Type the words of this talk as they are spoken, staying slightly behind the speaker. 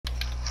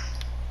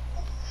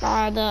The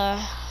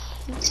I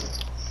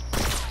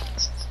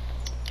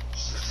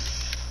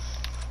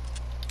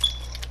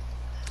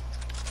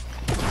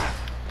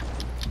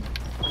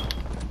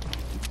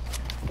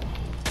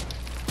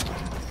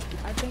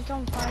think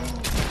I'm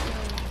finding.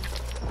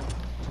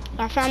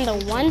 I found the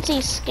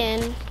onesie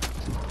skin.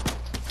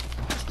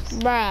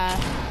 Bruh.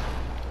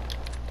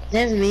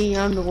 That's me.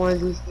 I'm the one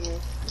who's here.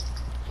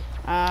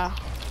 I'm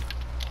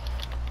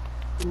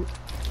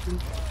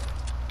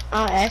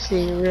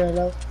actually real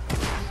low.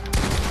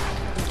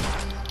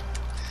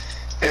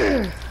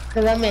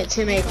 Cause I'm at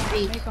 10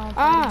 HP.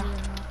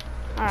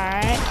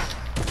 Alright.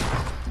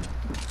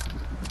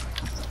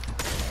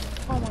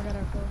 Oh my god,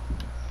 I fell.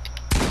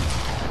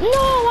 No,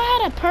 I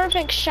had a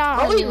perfect shot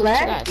Oh, on we you.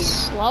 That lagging.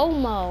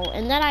 slow-mo,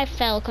 and then I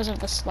fell because of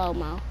the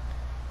slow-mo.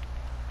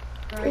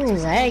 Ooh,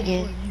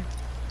 lagging.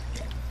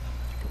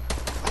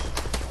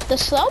 The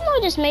slow-mo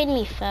just made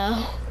me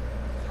fail.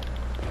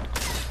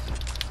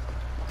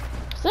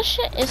 Is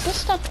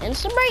this stuff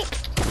instant break?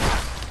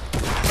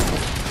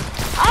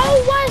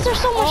 Oh, why is there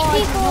so much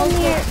people in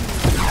here?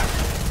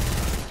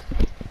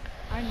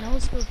 I know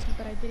scoped you,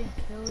 but I didn't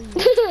kill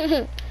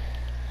you.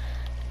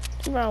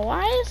 Bro,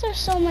 why is there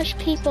so much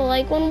people?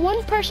 Like, when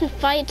one person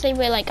fights, they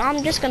be like,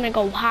 I'm just gonna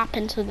go hop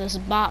into this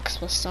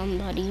box with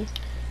somebody.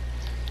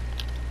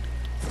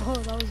 Oh,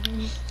 that was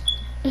me.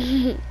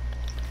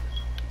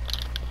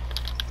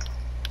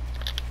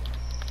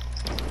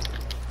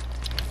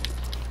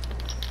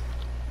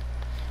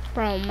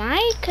 Bro,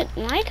 my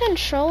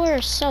controller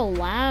is so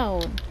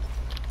loud.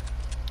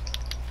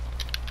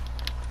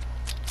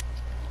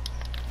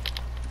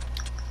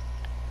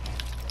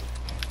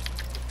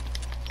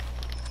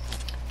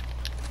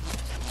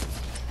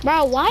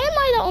 Bro, why am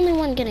I the only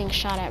one getting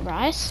shot at, bro?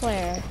 I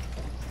swear.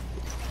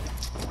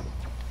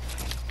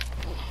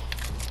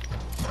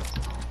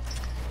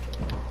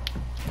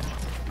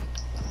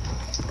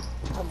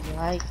 I'm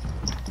like.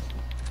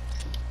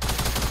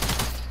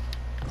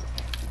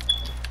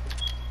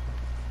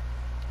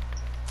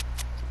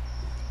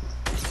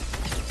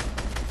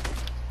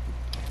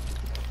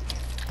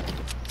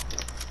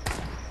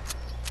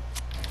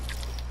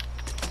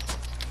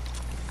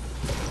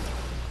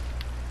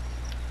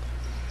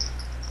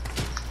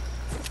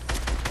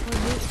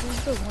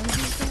 Who's the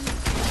onesie thing?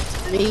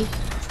 Me?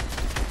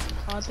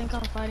 Oh, I think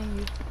I'm fighting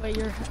you. Wait,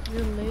 you're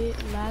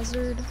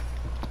Lazard?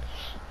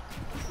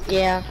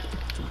 Yeah.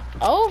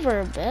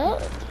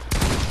 Overbuilt?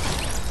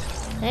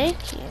 Thank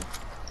you.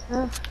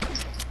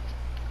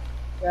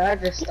 Yeah, I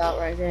just stopped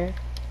right there.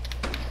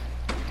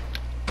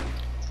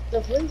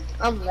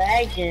 I'm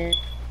lagging.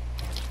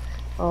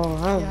 Oh,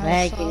 I'm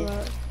lagging.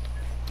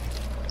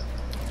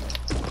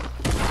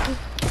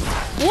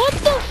 What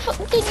the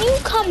fuck did you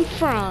come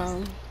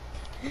from?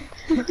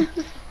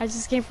 I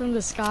just came from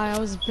the sky. I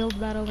was build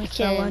battle and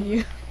fell on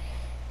you.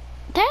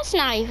 That's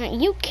not even.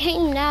 You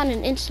came down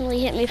and instantly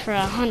hit me for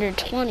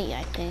 120,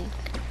 I think.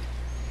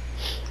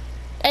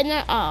 And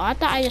then, oh, I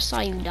thought I just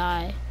saw you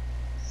die.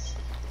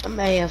 I'm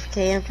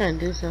AFK. I'm trying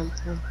to do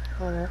something.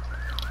 Hold up.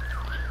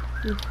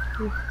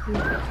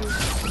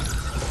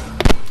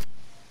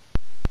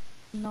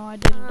 No, I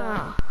didn't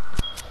die.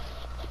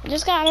 I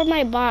just got out of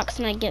my box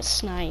and I get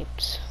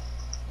sniped.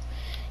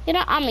 You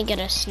know, I'm gonna get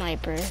a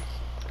sniper.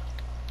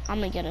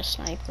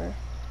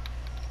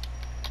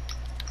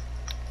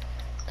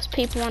 Because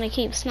people want to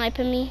keep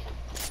sniping me.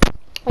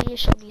 And you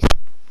should be.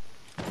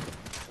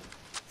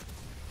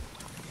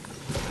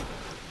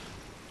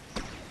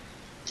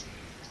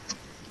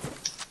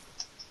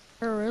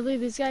 Oh, really?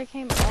 This guy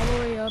came all the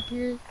way up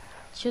here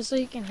just so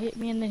he can hit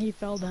me and then he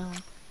fell down.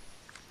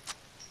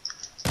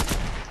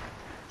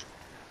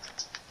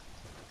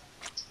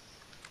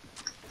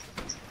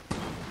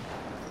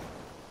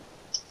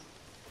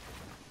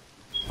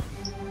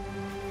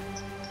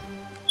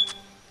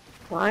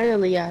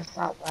 Finally, I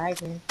stopped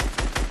lagging.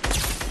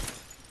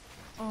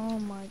 Oh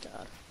my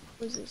god.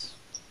 What is this?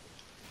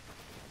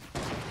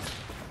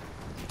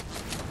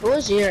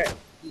 Who's your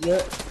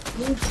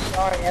who's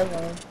star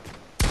ever?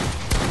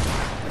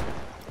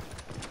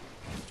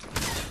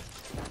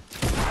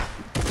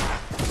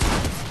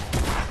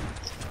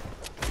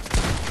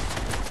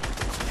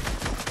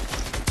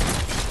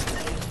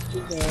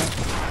 Yeah.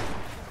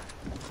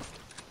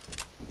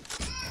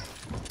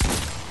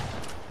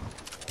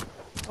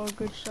 Oh,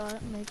 good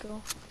shot,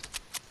 Mako.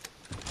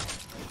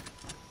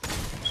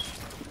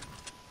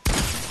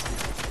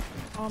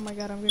 Oh my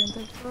god, I'm getting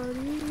third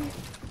party.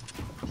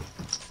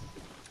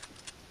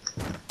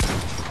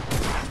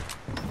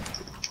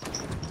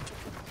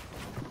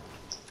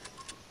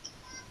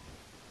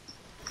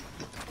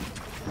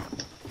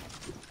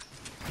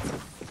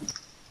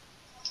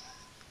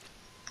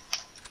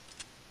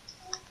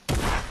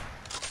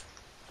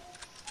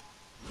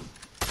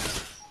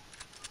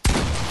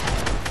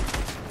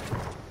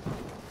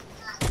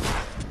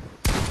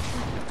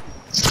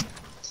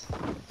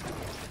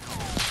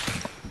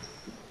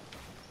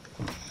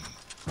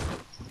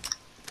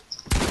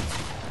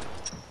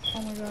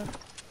 Oh my god.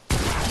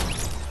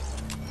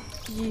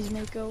 Jeez,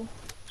 Mako.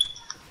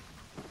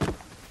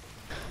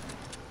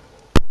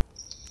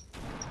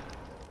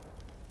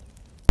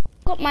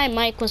 But my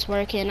mic was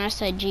working. I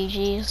said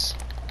GG's.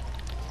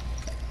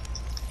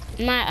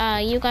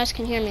 You guys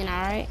can hear me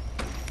now, right?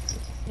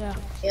 Yeah.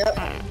 Yep.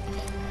 Alright.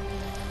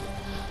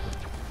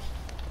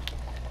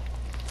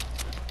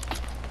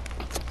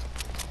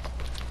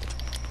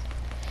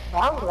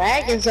 I'm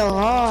lagging so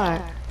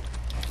hard.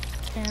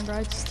 Damn, bro,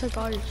 I just took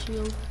all your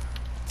shield.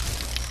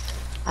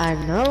 I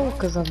know,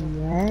 cause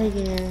I'm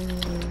lagging.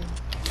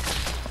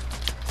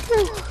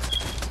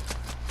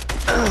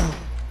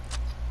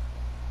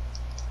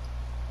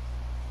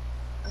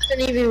 I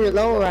couldn't even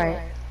reload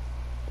right.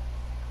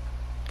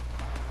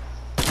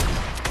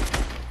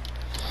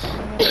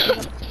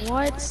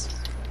 What?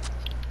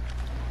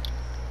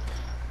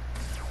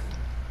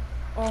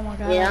 Oh my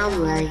god. Yeah, I I'm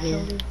almost killed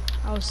lagging. you.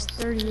 I was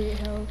 38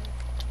 health.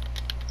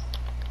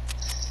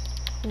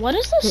 What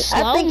is the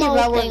slow think if I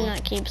mo was- thing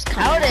that keeps I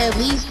coming? would at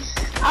least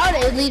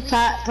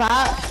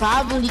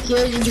probably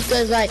kill you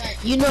because like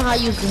you know how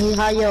your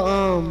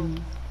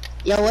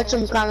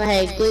whatchamacallit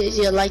had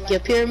glitch your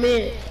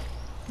pyramid.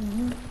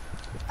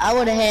 I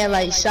would have had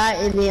like shot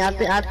and then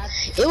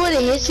it would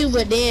have hit you,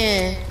 but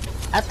then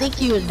I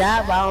think you would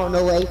die. But I don't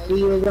know what HP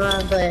you was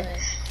on,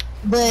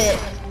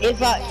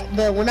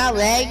 but when I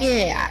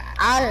lagging,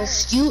 I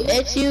shoot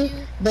at you,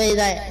 but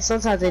like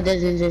sometimes it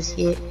doesn't just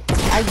hit.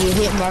 I get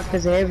hit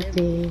markers and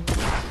everything.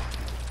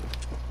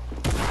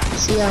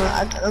 See,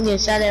 I'm getting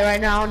shot at right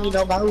now. I don't need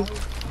nobody.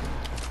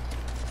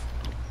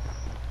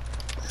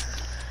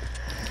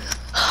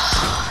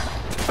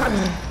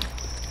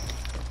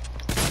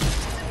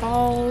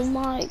 Oh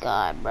my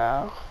god,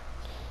 bro.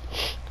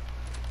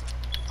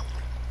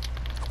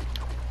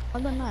 How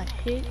did I not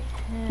hit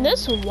him?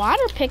 This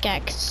water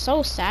pickaxe is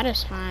so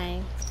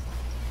satisfying.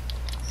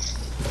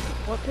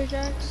 What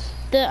pickaxe?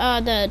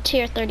 The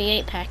tier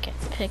 38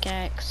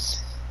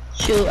 pickaxe.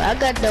 Shoot, I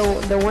got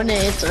the one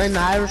that it's in the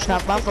Irish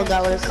shop. I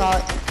forgot what it's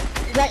called.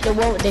 It's like the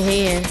one with the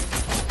hand.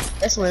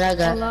 That's what I Oh,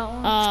 got. that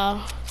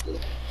one?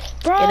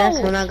 Bro, Yeah, that's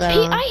when I got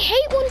on. I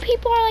hate when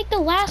people are like the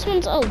last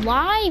ones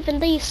alive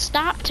and they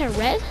stop to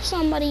res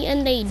somebody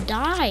and they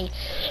die.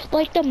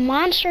 Like the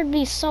monster would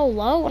be so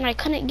low and I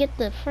couldn't get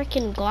the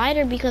freaking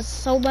glider because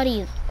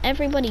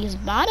everybody's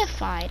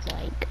bodified.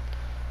 Like,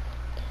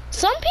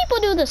 some people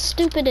do the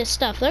stupidest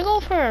stuff. They'll go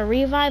for a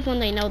revive when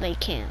they know they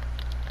can't.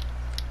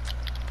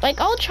 Like,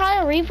 I'll try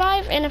a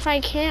revive and if I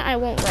can't, I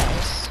won't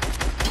res.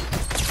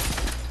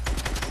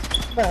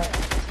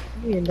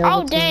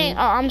 Oh dang, oh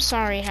I'm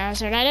sorry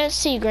Hazard, I didn't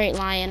see Great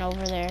Lion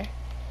over there.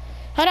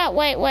 Hold up,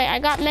 wait, I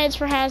got meds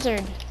for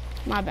Hazard.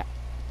 My bad.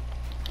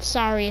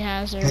 Sorry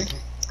Hazard.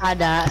 I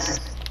died.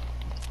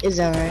 It's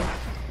alright.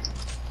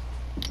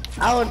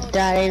 I would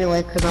die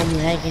anyway because I'm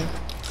lagging.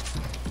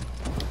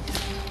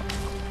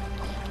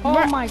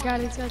 Oh my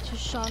god, this guy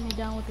just shot me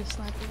down with his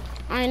sniper.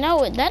 I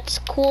know it, that's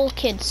Cool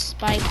Kid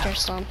Spiked or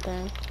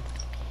something.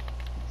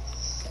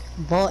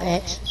 Bolt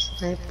action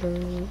sniper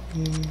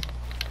and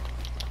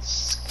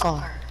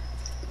Scar.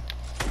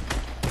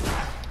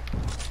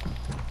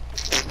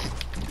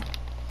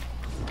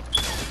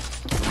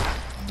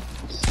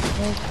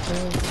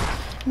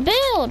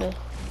 Build!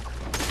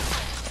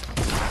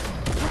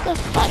 What the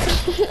fuck?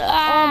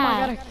 Oh my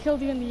god, I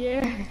killed you in the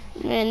air.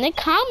 Man, the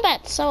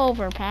combat's so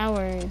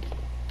overpowered.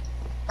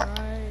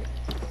 Right.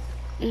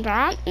 Bro,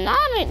 I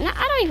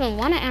don't even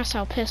want to ask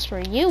how pissed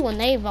were you when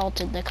they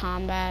vaulted the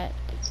combat.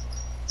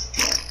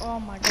 Oh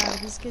my god,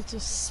 this kid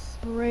just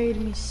sprayed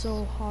me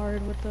so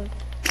hard with the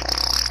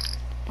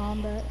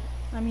combat.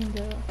 I mean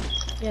the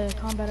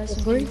combat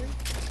SMG.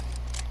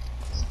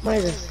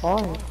 Where's it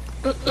falling?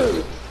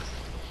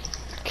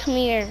 Come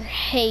here,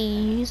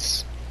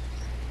 Hayes.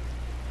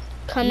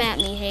 Come at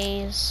me,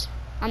 Hayes.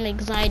 I'm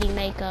anxiety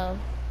Mako.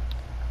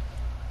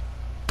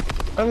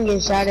 I'm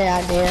getting shot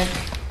at out there.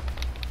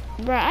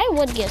 Bro, I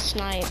would get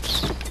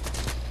sniped.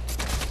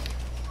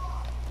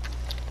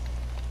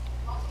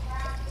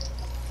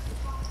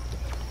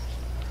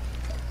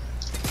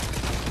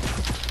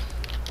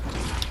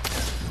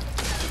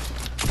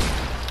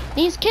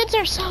 These kids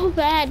are so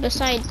bad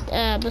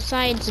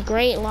besides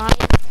Great Lion.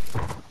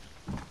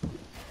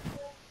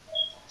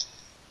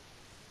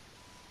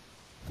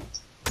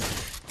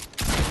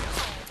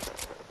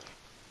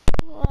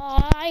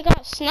 I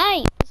got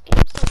sniped. This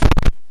game's so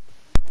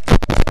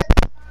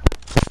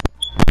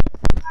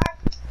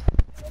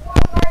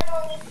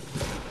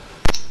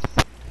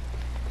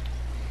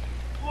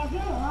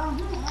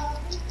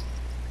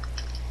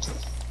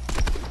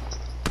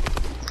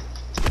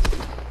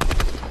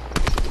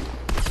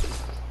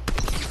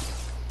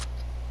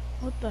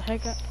What the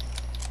heck?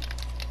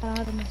 I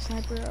had my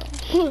sniper out.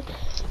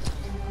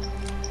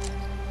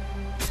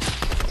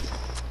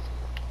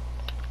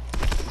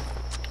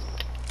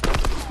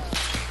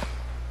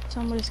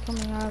 Somebody's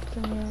coming after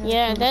me.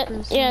 yeah,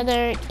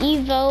 they're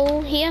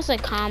Evo. He has a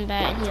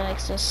combat. He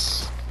likes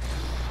this.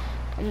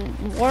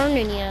 I'm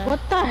warning you. What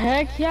the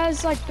heck? He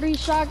has like 3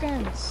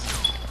 shotguns.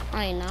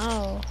 I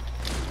know.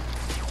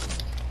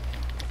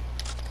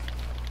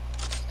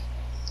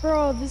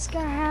 Bro, this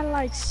guy had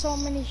like so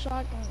many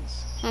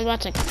shotguns. I'm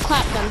about to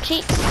clap them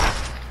cheeks.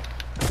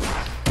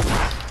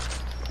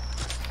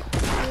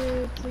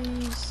 Dude.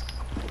 please.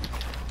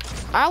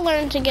 I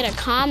learned to get a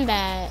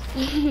combat.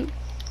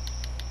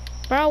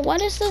 Bro,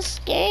 what is this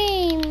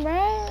game,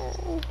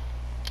 bro?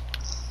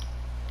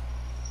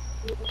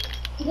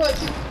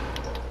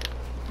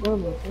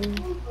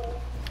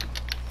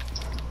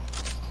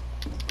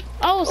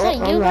 Oh, is that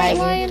you, White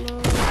Lion?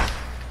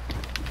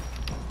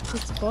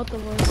 It's both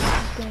of us,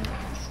 I think.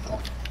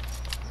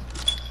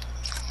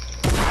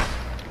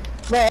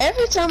 But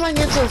every time I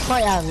get to a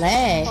fight, I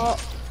lag. Oh,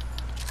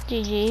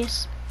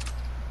 GG's.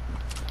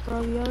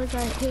 Bro, the other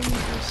guy hit me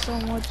for so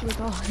much with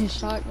all his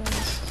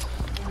shotguns.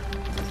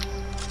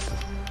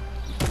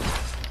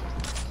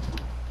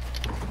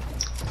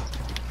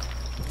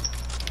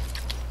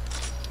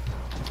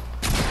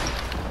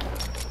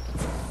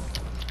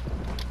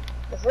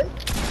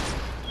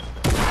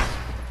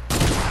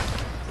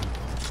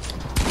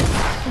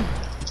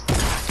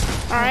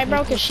 Alright,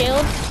 broke his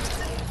shield.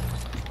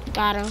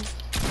 Got him.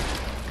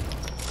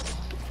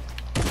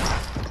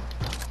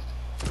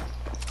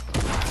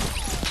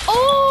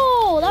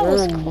 Oh, that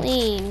was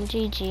clean.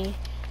 GG.